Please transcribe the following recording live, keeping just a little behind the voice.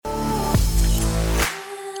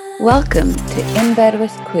Welcome to In Bed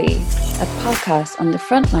with Quee, a podcast on the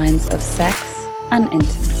front lines of sex and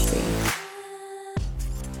intimacy.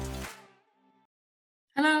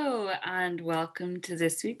 Hello, and welcome to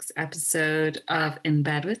this week's episode of In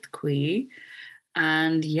Bed with Quee.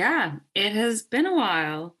 And yeah, it has been a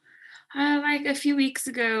while. Like a few weeks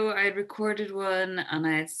ago, I recorded one and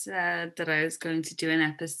I said that I was going to do an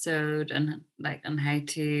episode on how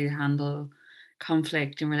to handle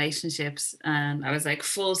conflict in relationships, and I was like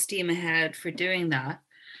full steam ahead for doing that.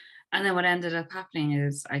 And then what ended up happening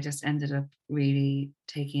is I just ended up really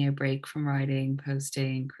taking a break from writing,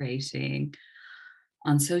 posting, creating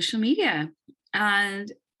on social media.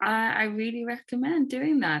 And I really recommend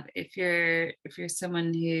doing that if you're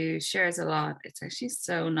someone who shares a lot. It's actually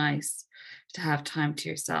so nice to have time to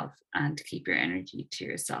yourself and to keep your energy to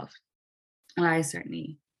yourself. And I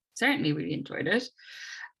certainly really enjoyed it.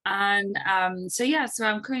 And so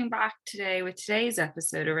I'm coming back today with today's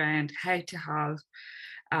episode around how to have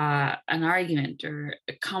an argument or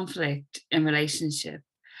a conflict in relationship.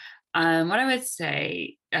 What I would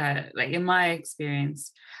say, like in my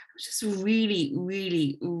experience, I was just really,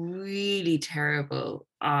 really, really terrible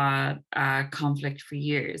conflict for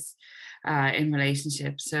years in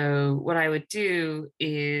relationships. So what I would do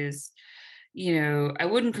is, I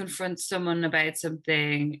wouldn't confront someone about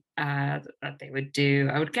something that they would do.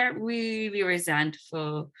 I would get really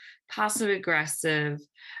resentful, passive aggressive,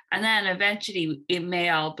 and then eventually it may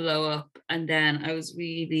all blow up. And then I was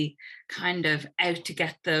really kind of out to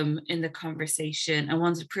get them in the conversation and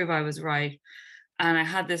wanted to prove I was right. And I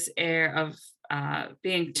had this air of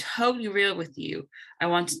being totally real with you. I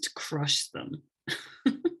wanted to crush them.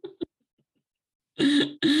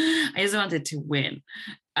 I just wanted to win.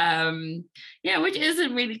 Which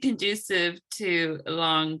isn't really conducive to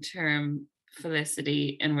long-term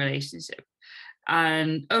felicity in relationship.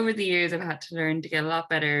 And over the years, I've had to learn to get a lot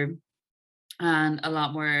better and a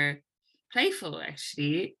lot more playful,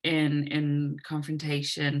 actually, in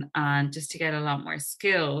confrontation, and just to get a lot more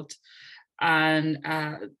skilled. And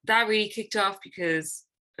that really kicked off because,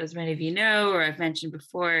 as many of you know, or I've mentioned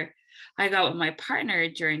before, I got with my partner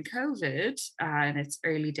during COVID in its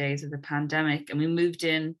early days of the pandemic, and we moved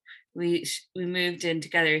in. We moved in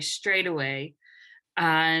together straight away,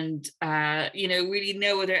 and really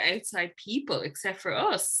no other outside people except for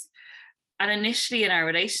us. And initially in our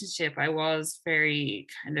relationship, I was very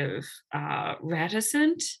kind of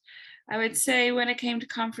reticent, I would say, when it came to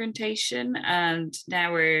confrontation. And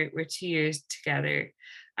now we're 2 years together,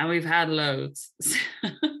 and we've had loads,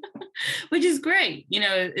 which is great.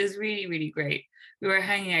 Is really, really great. We were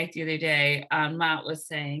hanging out the other day, and Matt was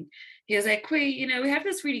saying, he was like, we have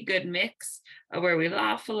this really good mix where we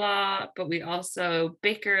laugh a lot, but we also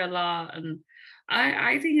bicker a lot. And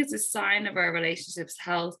I think it's a sign of our relationship's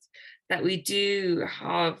health that we do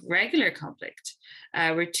have regular conflict.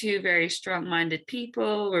 We're two very strong-minded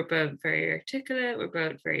people. We're both very articulate. We're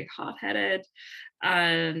both very hot-headed.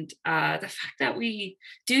 And the fact that we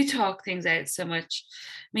do talk things out so much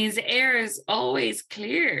means the air is always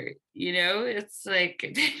clear. It's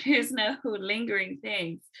like there's no lingering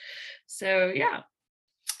things. So yeah,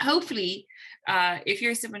 hopefully, if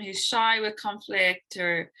you're someone who's shy with conflict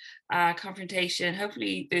or confrontation,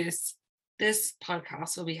 hopefully this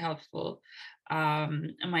podcast will be helpful. I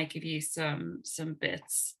might give you some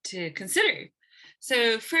bits to consider.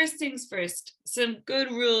 So first things first, some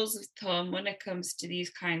good rules of thumb when it comes to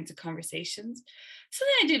these kinds of conversations.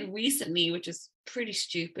 Something I did recently, which is pretty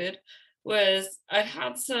stupid, was I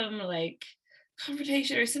had some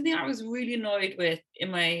confrontation or something I was really annoyed with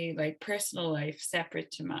in my personal life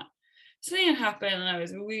separate to Matt. Something had happened and I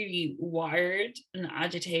was really wired and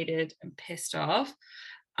agitated and pissed off.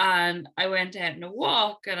 And I went out on a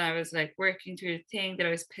walk and I was working through the thing that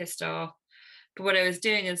I was pissed off. But what I was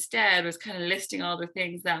doing instead was kind of listing all the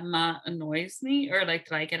things that Matt annoys me, or that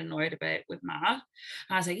I get annoyed about with Matt. And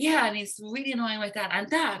I was like, yeah, and he's really annoying with that and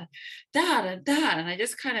that, and that. And I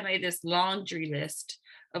just kind of made this laundry list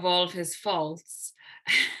of all of his faults.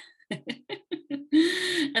 And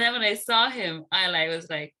then when I saw him,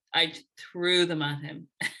 I threw them at him.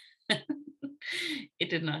 It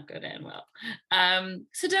did not go down well.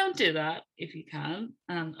 So don't do that if you can.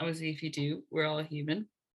 Obviously, if you do, we're all human.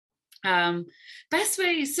 Best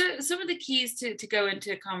way, so some of the keys to go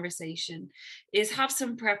into a conversation is have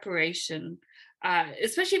some preparation,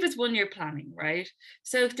 especially if it's one you're planning, right?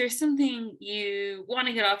 So if there's something you want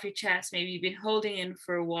to get off your chest, maybe you've been holding in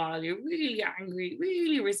for a while, you're really angry,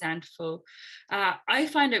 really resentful, I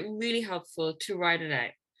find it really helpful to write it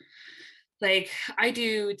out. like I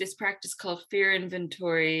do this practice called fear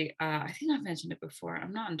inventory. I think I've mentioned it before.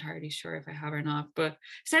 I'm not entirely sure if I have or not, but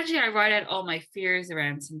essentially I write out all my fears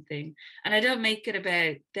around something, and I don't make it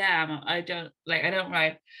about them. I don't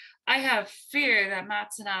write, I have fear that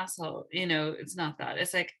Matt's an asshole. It's not that.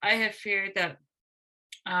 It's like I have fear that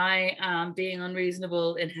I am being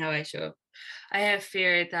unreasonable in how I show up. I have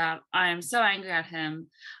fear that I am so angry at him,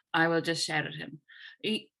 I will just shout at him.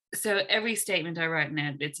 So every statement I write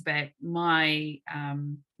now, it's about my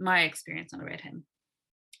experience, not about him.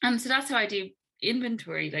 And so that's how I do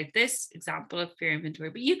inventory, like this example of fear inventory.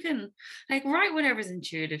 But you can like write whatever's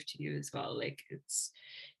intuitive to you as well. Like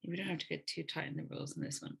we don't have to get too tight in the rules in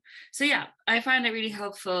this one. So yeah, I find it really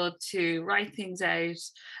helpful to write things out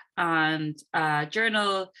and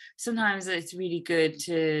journal. Sometimes it's really good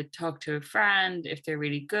to talk to a friend if they're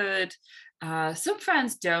really good. Some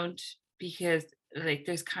friends don't, because like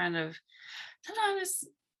there's kind of sometimes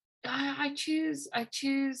I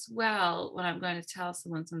choose well when I'm going to tell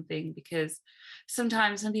someone something, because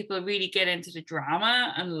sometimes some people really get into the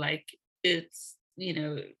drama and like it's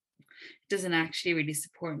it doesn't actually really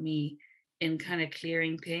support me in kind of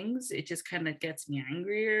clearing things. It just kind of gets me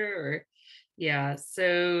angrier, or yeah.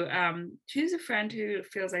 So choose a friend who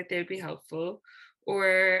feels like they would be helpful,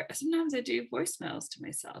 or sometimes I do voicemails to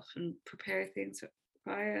myself and prepare things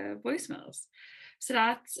via voicemails. So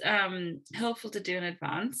that's helpful to do in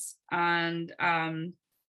advance. And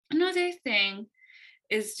another thing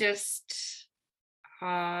is just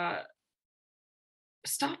uh,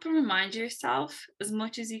 stop and remind yourself as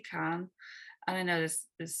much as you can. And I know this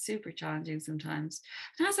is super challenging sometimes.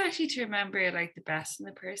 And that's actually to remember like the best in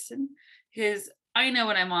the person, because I know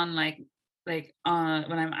when I'm on when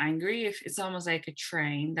I'm angry, if it's almost like a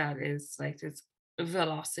train that is like this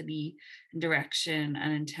velocity and direction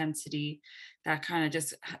and intensity that kind of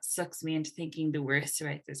just sucks me into thinking the worst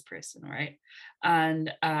about this person, right?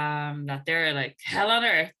 And that they're like hell on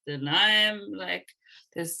earth and I'm like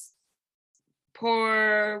this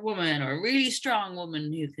poor woman or really strong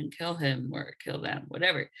woman who can kill him or kill them,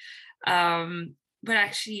 whatever. But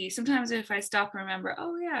actually, sometimes if I stop and remember,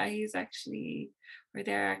 oh yeah, he's actually, or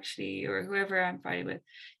they're actually, or whoever I'm fighting with,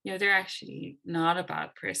 they're actually not a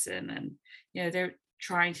bad person, and they're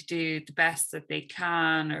trying to do the best that they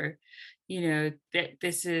can, or that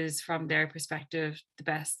this is from their perspective the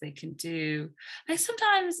best they can do. Like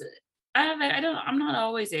sometimes I'm not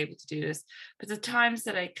always able to do this, but the times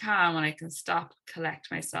that I can, when I can stop,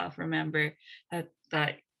 collect myself, remember that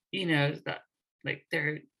like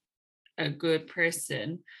they're a good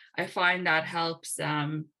person, I find that helps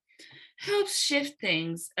shift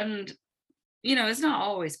things. And it's not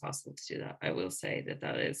always possible to do that. I will say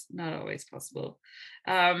that is not always possible.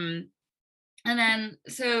 And then,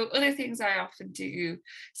 so other things I often do,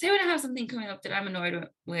 say when I have something coming up that I'm annoyed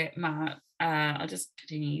with Matt, I'll just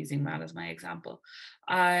continue using Matt as my example.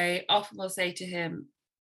 I often will say to him,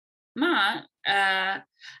 Matt, I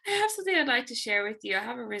have something I'd like to share with you. I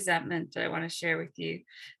have a resentment that I want to share with you.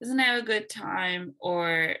 Is now a good time,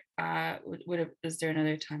 or is there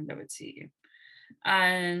another time that would suit you?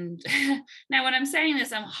 And now when I'm saying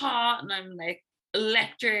this, I'm hot and I'm like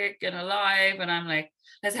electric and alive, and I'm like,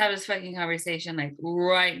 let's have this fucking conversation like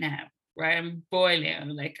right now, right? I'm boiling. I'm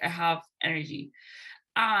like, I have energy.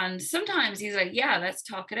 And sometimes he's like, yeah, let's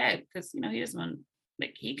talk it out, because he doesn't want,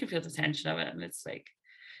 like, he can feel the tension of it, and it's like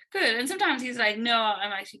good. And sometimes he's like, no,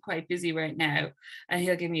 I'm actually quite busy right now, and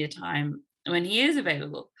he'll give me a time when he is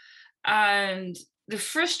available. And the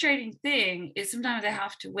frustrating thing is sometimes I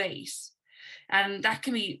have to wait, and that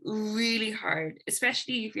can be really hard,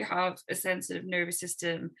 especially if you have a sensitive nervous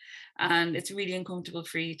system and it's really uncomfortable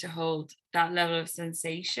for you to hold that level of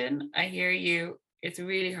sensation. I hear you. It's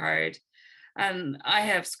really hard. And I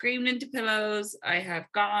have screamed into pillows. I have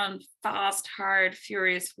gone fast, hard,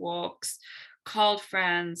 furious walks, called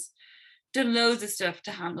friends, done loads of stuff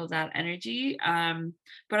to handle that energy.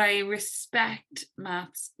 But I respect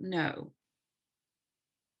Matt's no.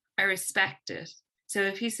 I respect it. So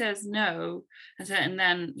if he says no, and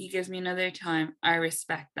then he gives me another time, I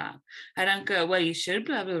respect that. I don't go, well, you should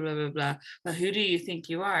blah, blah, blah, blah, blah. Well, who do you think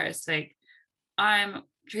you are? It's like, I'm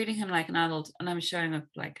treating him like an adult and I'm showing up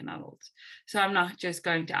like an adult. So I'm not just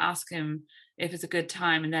going to ask him if it's a good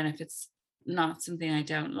time. And then if it's not something I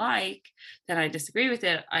don't like, then I disagree with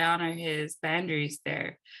it. I honor his boundaries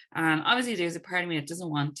there. And obviously there's a part of me that doesn't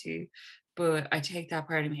want to, but I take that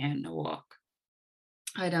part of me out on a walk.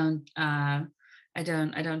 I don't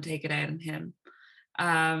take it out on him.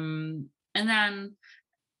 And then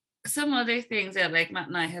some other things that like Matt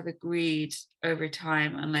and I have agreed over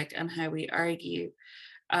time, and like on how we argue,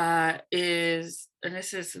 is, and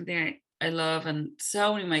this is something I love, and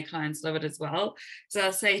so many of my clients love it as well. So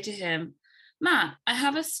I'll say to him, Matt, I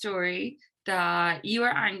have a story that you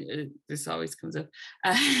are angry. This always comes up.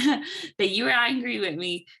 That you are angry with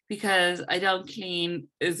me because I don't clean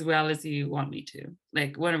as well as you want me to.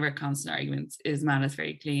 Like one of our constant arguments is Matt is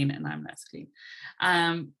very clean and I'm less clean.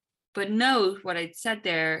 But note what I'd said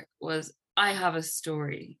there was I have a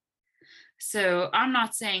story. So I'm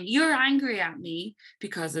not saying you're angry at me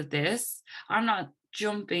because of this. I'm not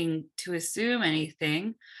jumping to assume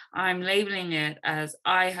anything. I'm labeling it as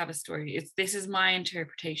I have a story. This is my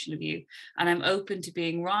interpretation of you. And I'm open to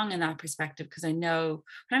being wrong in that perspective because I know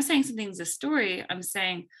when I'm saying something's a story, I'm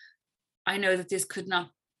saying I know that this could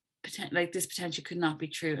not this potentially could not be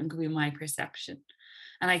true and could be my perception.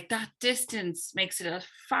 And like that distance makes it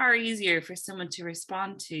far easier for someone to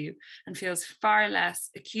respond to and feels far less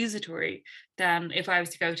accusatory than if I was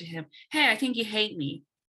to go to him, hey, I think you hate me.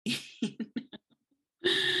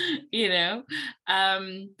 You know?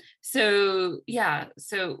 So yeah,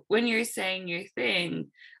 so when you're saying your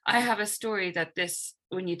thing, I have a story that this,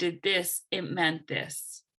 when you did this, it meant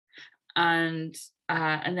this. And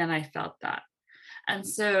then I felt that. And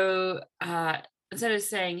so instead of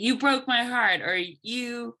saying you broke my heart or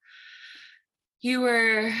you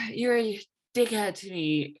were a dickhead to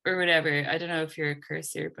me or whatever, I don't know if you're a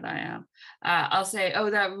cursor, but I am. I'll say, oh,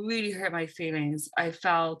 that really hurt my feelings. I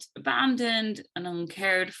felt abandoned and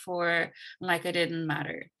uncared for, and like I didn't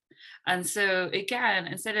matter. And so again,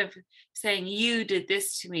 instead of saying you did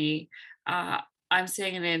this to me, I'm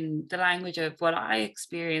saying it in the language of what I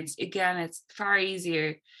experienced. Again, it's far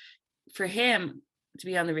easier for him to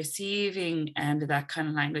be on the receiving end of that kind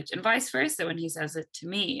of language, and vice versa. When he says it to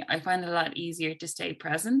me, I find it a lot easier to stay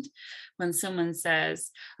present when someone says,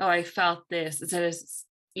 oh, I felt this, instead of,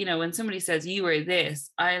 when somebody says you were this,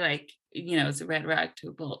 I like, it's a red rag to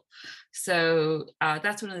a bull. So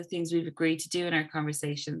that's one of the things we've agreed to do in our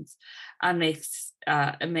conversations, and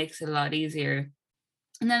it makes it a lot easier.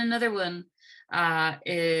 And then another one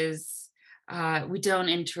is we don't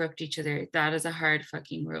interrupt each other. That is a hard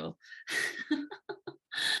fucking rule.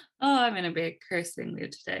 Oh, I'm in a big cursing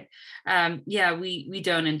mood today. Yeah, we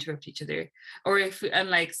don't interrupt each other. Or if, and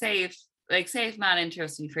like say if Matt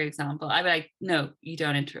interrupts me, for example, I'd be like, no, you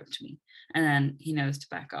don't interrupt me. And then he knows to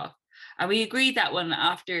back off. And we agreed that one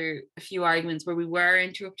after a few arguments where we were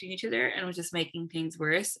interrupting each other and was just making things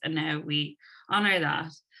worse. And now we honor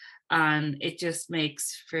that. And it just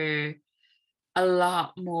makes for a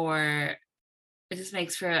lot more, it just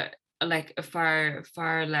makes for a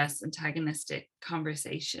far less antagonistic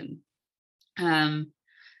conversation. And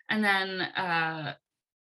then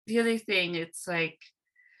the other thing, it's like,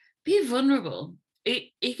 be vulnerable.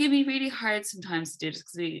 It can be really hard sometimes to do this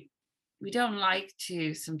because we don't like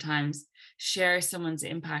to sometimes share someone's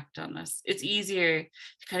impact on us. It's easier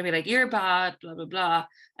to kind of be like, you're bad, blah blah blah,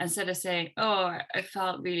 instead of saying, oh, I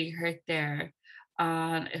felt really hurt there,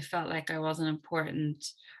 and it felt like I wasn't important,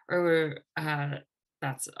 or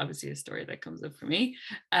that's obviously a story that comes up for me,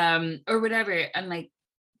 or whatever. And like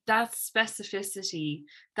that specificity,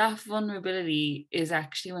 that vulnerability is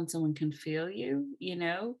actually when someone can feel you,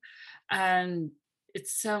 and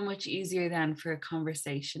it's so much easier then for a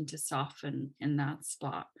conversation to soften in that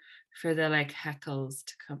spot, for the like heckles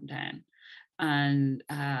to come down, and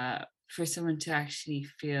for someone to actually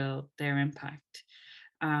feel their impact.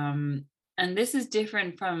 And this is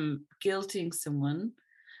different from guilting someone,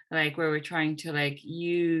 like where we're trying to like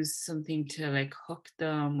use something to like hook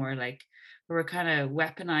them, or like where we're kind of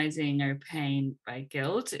weaponizing our pain by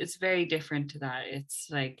guilt. It's very different to that. It's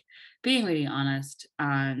like being really honest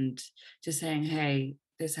and just saying, hey,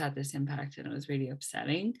 this had this impact and it was really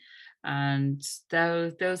upsetting. And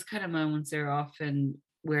those kind of moments are often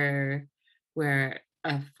where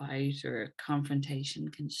a fight or a confrontation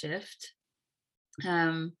can shift.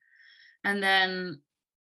 And then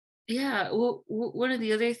yeah, well, one of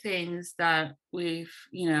the other things that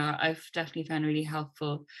I've definitely found really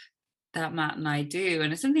helpful that Matt and I do,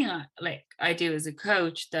 and it's something I do as a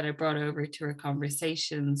coach that I brought over to our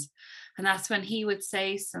conversations, and that's when he would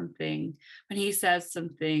say something, when he says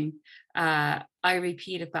something, I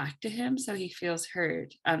repeat it back to him so he feels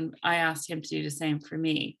heard, and I asked him to do the same for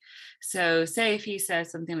me. So say if he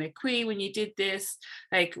says something like, Quee, when you did this,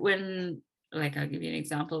 I'll give you an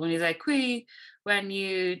example. When he's like, Quee, when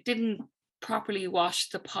you didn't properly wash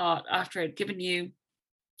the pot after I'd given you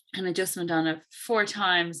an adjustment on it 4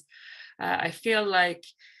 times, I feel like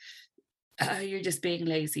you're just being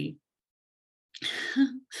lazy.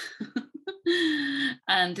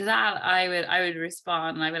 And to that, I would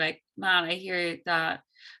respond, and I'd be like, man, I hear that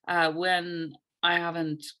when I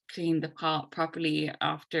haven't cleaned the pot properly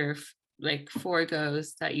after like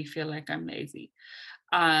foregoes that you feel like I'm lazy.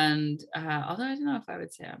 And although I don't know if I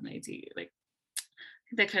would say I'm lazy, like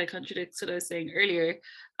that kind of contradicts what I was saying earlier.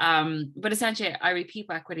 But essentially, I repeat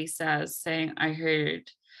back what he says, saying, I heard.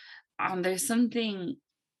 And there's something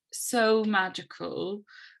so magical.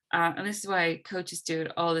 And this is why coaches do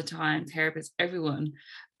it all the time, therapists, everyone.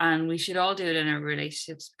 And we should all do it in our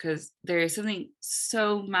relationships, because there is something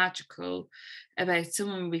so magical about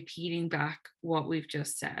someone repeating back what we've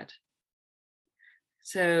just said.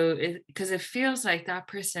 So, because it feels like that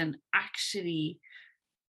person actually,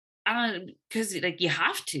 because like you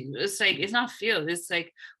have to, it's like, it's not feel, it's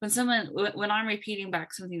like when I'm repeating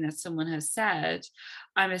back something that someone has said,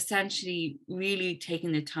 I'm essentially really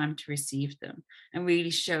taking the time to receive them and really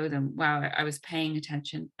show them, wow, I was paying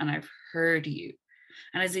attention and I've heard you.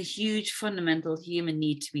 And it's a huge fundamental human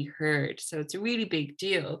need to be heard, so it's a really big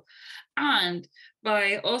deal. And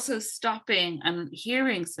by also stopping and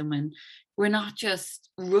hearing someone, we're not just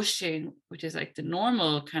rushing, which is like the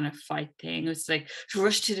normal kind of fight thing. It's like to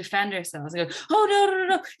rush to defend ourselves and go, oh,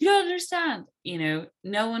 no, you don't understand.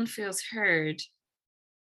 No one feels heard.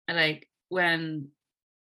 Like when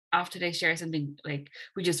after they share something, like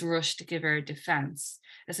we just rush to give our defense.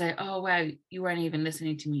 It's like, oh, wow, you weren't even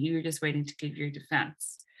listening to me. You were just waiting to give your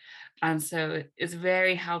defense. And so it's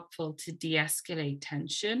very helpful to de-escalate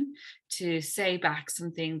tension, to say back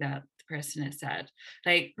something that the person has said.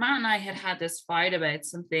 Like Matt and I had this fight about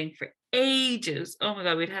something for ages. Oh my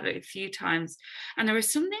God, we'd had it a few times. And there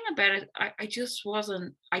was something about it. I just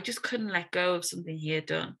couldn't let go of something he had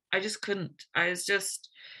done. I just couldn't. I was just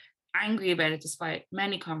angry about it despite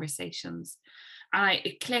many conversations. And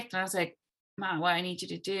it clicked and I was like, Matt, what I need you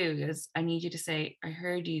to do is I need you to say, I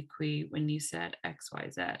heard you, Qui, when you said X, Y,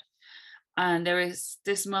 Z. And there was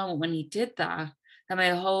this moment when he did that my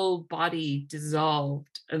whole body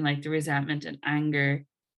dissolved and like the resentment and anger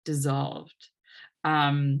dissolved.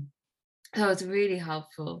 So it's really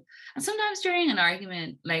helpful. And sometimes during an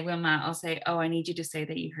argument, like when Matt, I'll say, oh, I need you to say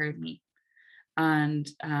that you heard me. And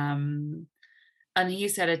he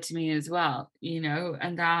said it to me as well,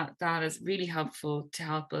 and that is really helpful to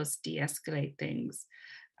help us de-escalate things.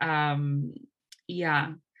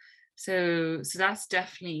 Yeah. So that's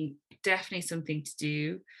definitely something to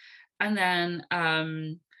do. And then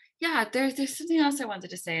there's something else I wanted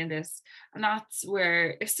to say in this, and that's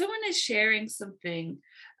where if someone is sharing something,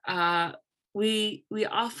 we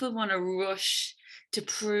often want to rush to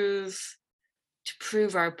prove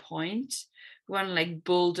our point. We want to like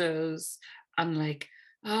bulldoze and like,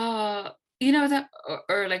 that,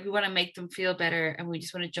 or like we want to make them feel better, and we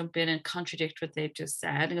just want to jump in and contradict what they've just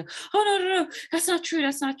said and go, oh no, that's not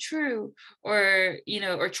true, or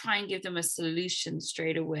or try and give them a solution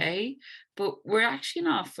straight away. But we're actually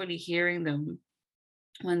not fully hearing them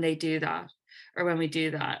when they do that, or when we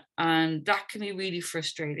do that, and that can be really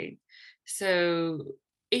frustrating. So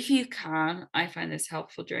if you can, I find this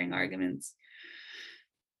helpful during arguments.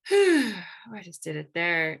 I just did it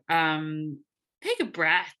there. Take a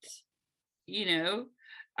breath,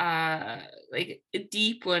 like a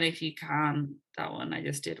deep one if you can. That one I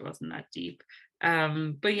just did wasn't that deep.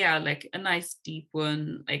 But yeah, like a nice deep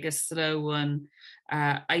one, like a slow one.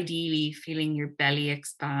 Ideally feeling your belly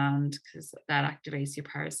expand, because that activates your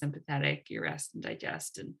parasympathetic, your rest and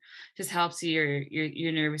digest, and just helps your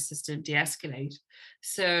nervous system de-escalate.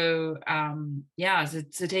 So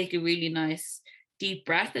so take a really nice deep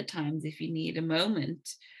breath at times if you need a moment.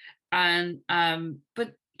 And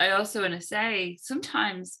but I also want to say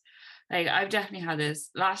sometimes, like I've definitely had this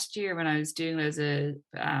last year when I was doing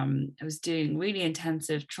I was doing really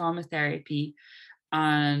intensive trauma therapy,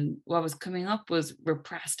 and what was coming up was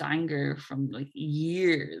repressed anger from like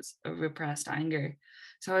years of repressed anger.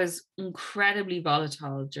 So I was incredibly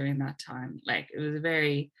volatile during that time. Like it was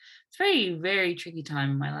very, very tricky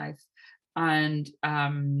time in my life. And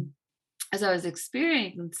as I was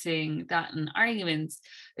experiencing that in arguments,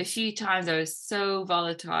 a few times I was so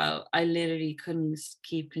volatile, I literally couldn't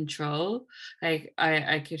keep control. Like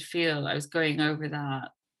I could feel I was going over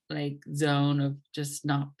that like zone of just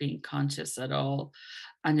not being conscious at all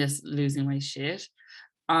and just losing my shit.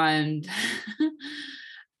 And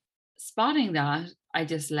spotting that, I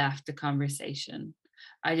just left the conversation.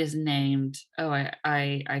 I just named, oh,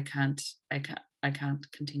 I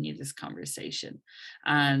can't continue this conversation.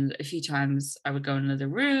 And a few times I would go in another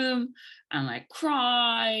room and like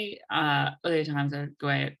cry. Other times I would go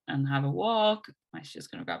out and have a walk. I'm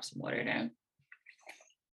just gonna grab some water now.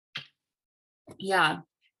 Yeah.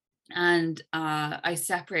 And I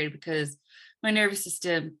separated because my nervous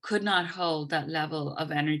system could not hold that level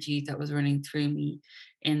of energy that was running through me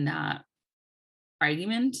in that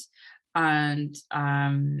argument. And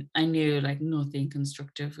I knew like nothing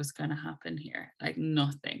constructive was going to happen here, like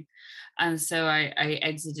nothing. And so I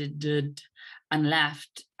exited and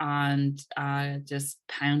left, and just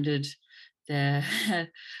pounded the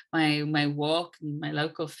my walk in my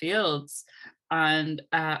local fields. And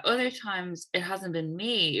other times it hasn't been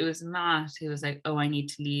me, it was Matt who was like, oh, I need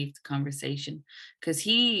to leave the conversation, because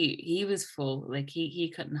he was full, like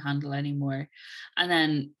he couldn't handle anymore. And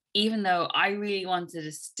then even though I really wanted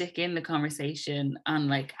to stick in the conversation and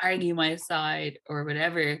like argue my side or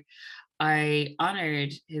whatever, I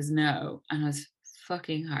honored his no, and it was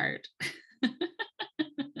fucking hard.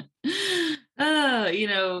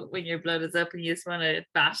 Oh, when your blood is up and you just want to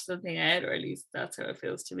bash something out, or at least that's how it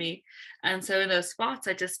feels to me. And so in those spots,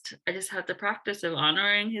 I just had the practice of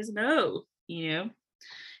honoring his no,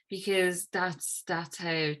 because that's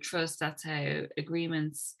how trust, that's how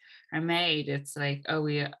agreements are made. It's like, oh,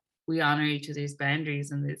 we honor each other's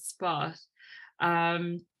boundaries in this spot.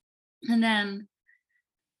 Um, and then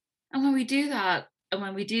and when we do that, and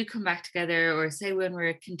when we do come back together, or say when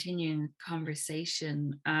we're continuing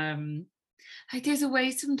conversation, like there's a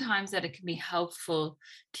way sometimes that it can be helpful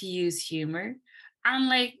to use humor. And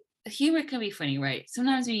like humor can be funny, right?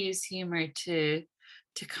 Sometimes we use humor to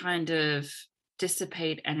kind of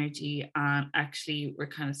dissipate energy, and actually we're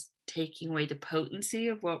kind of taking away the potency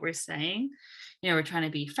of what we're saying. We're trying to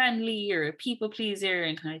be friendly or a people pleaser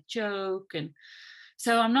and kind of joke. And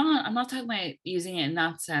so I'm not talking about using it in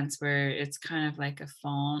that sense where it's kind of like a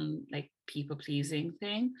fun, like people pleasing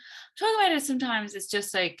thing. I'm talking about it sometimes it's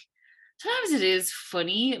just like sometimes it is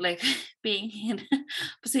funny, like being in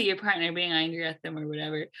opposite your partner, being angry at them or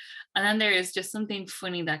whatever. And then there is just something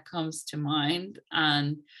funny that comes to mind,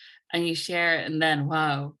 and you share it, and then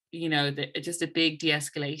wow, just a big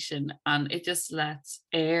de-escalation, and it just lets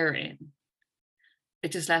air in.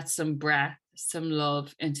 It just lets some breath, some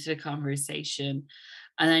love into the conversation.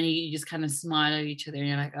 And then you just kind of smile at each other and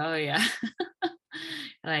you're like, oh yeah.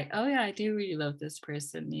 You're like, oh yeah, I do really love this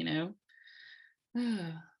person.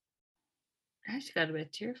 I actually got a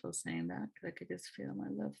bit tearful saying that, because I could just feel my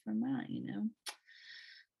love for Matt.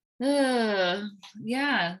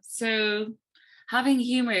 Yeah. So having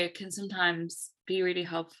humor can sometimes be really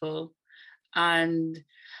helpful. And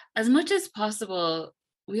as much as possible,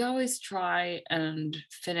 we always try and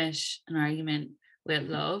finish an argument with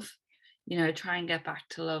love, try and get back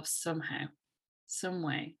to love somehow, some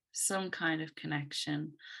way, some kind of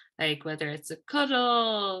connection, like whether it's a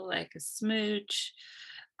cuddle, like a smooch,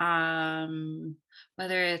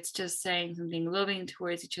 whether it's just saying something loving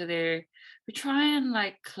towards each other. We try and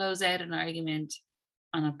like close out an argument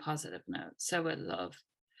on a positive note, so with love,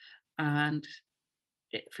 and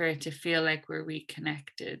for it to feel like we're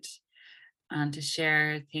reconnected, and to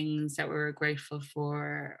share things that we were grateful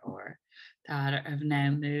for, or that have now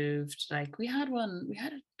moved. Like we had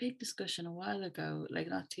a big discussion a while ago, like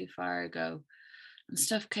not too far ago, and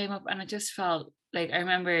stuff came up, and it just felt like, I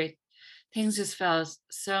remember things just felt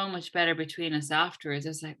so much better between us afterwards.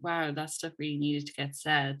 It's like, wow, that stuff really needed to get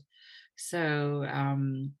said. So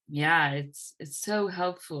yeah, it's so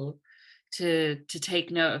helpful to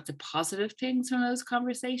take note of the positive things from those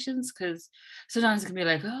conversations, because sometimes it can be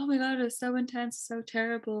like, oh my god, it's so intense, so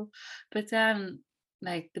terrible. But then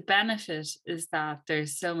like the benefit is that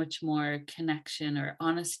there's so much more connection or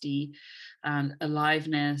honesty and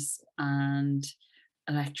aliveness and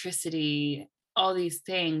electricity. All these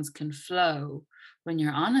things can flow when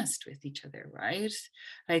you're honest with each other, right?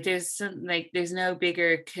 Like there's no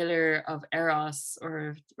bigger killer of eros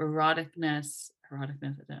or eroticness. I don't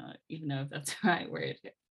even know if that's the right word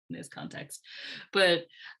in this context, but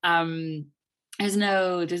there's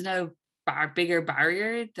no bigger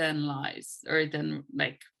barrier than lies, or than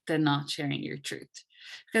not sharing your truth,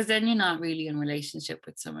 because then you're not really in relationship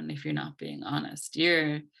with someone if you're not being honest.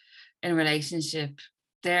 You're in relationship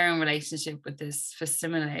they're in relationship with this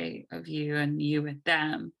facsimile of you, and you with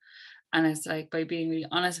them. And it's like, by being really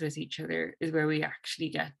honest with each other is where we actually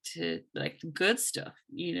get to like the good stuff,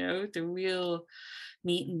 the real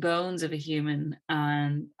meat and bones of a human.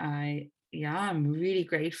 And I'm really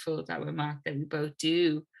grateful that with Mark that we both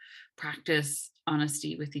do practice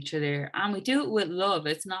honesty with each other, and we do it with love.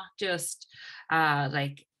 It's not just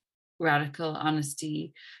like radical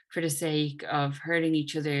honesty for the sake of hurting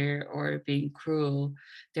each other or being cruel.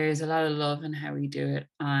 There's a lot of love in how we do it,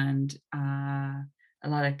 and a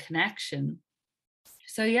lot of connection.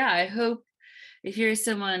 So yeah, I hope if you're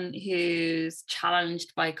someone who's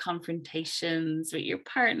challenged by confrontations with your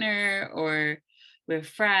partner or with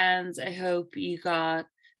friends, I hope you got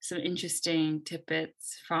some interesting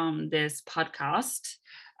tidbits from this podcast.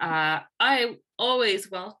 I always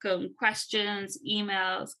welcome questions,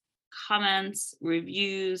 emails, comments,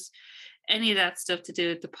 reviews, any of that stuff to do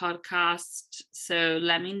with the podcast. So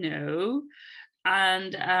let me know.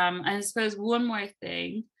 And I suppose one more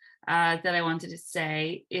thing that I wanted to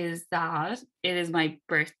say is that it is my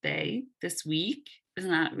birthday this week.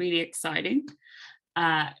 Isn't that really exciting?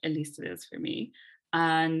 At least it is for me.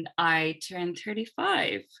 And I turned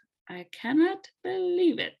 35. I cannot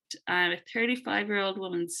believe it. I'm a 35-year-old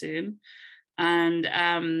woman soon.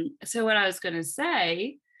 And so what I was going to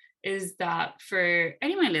say is that for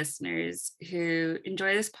any of my listeners who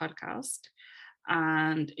enjoy this podcast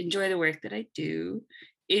and enjoy the work that I do,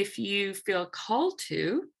 if you feel called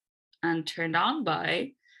to and turned on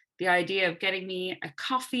by the idea of getting me a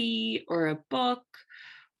coffee or a book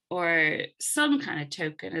or some kind of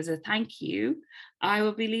token as a thank you, I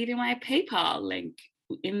will be leaving my PayPal link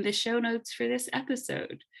in the show notes for this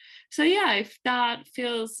episode. So yeah, if that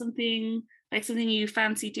feels something you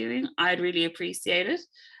fancy doing, I'd really appreciate it.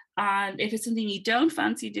 And if it's something you don't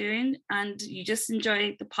fancy doing and you just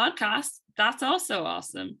enjoy the podcast, that's also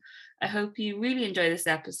awesome. I hope you really enjoy this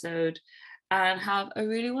episode and have a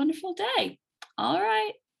really wonderful day. All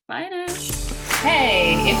right, bye now.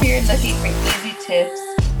 Hey, if you're looking for easy tips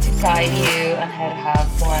to guide you on how to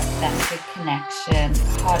have more authentic connection,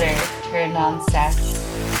 hotter turned on sex,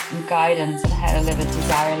 and guidance on how to live a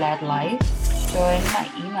desire-led life, join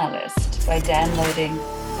my email list by downloading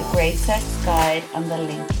the Great Sex Guide on the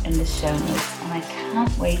link in the show notes, and I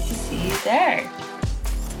can't wait to see you there.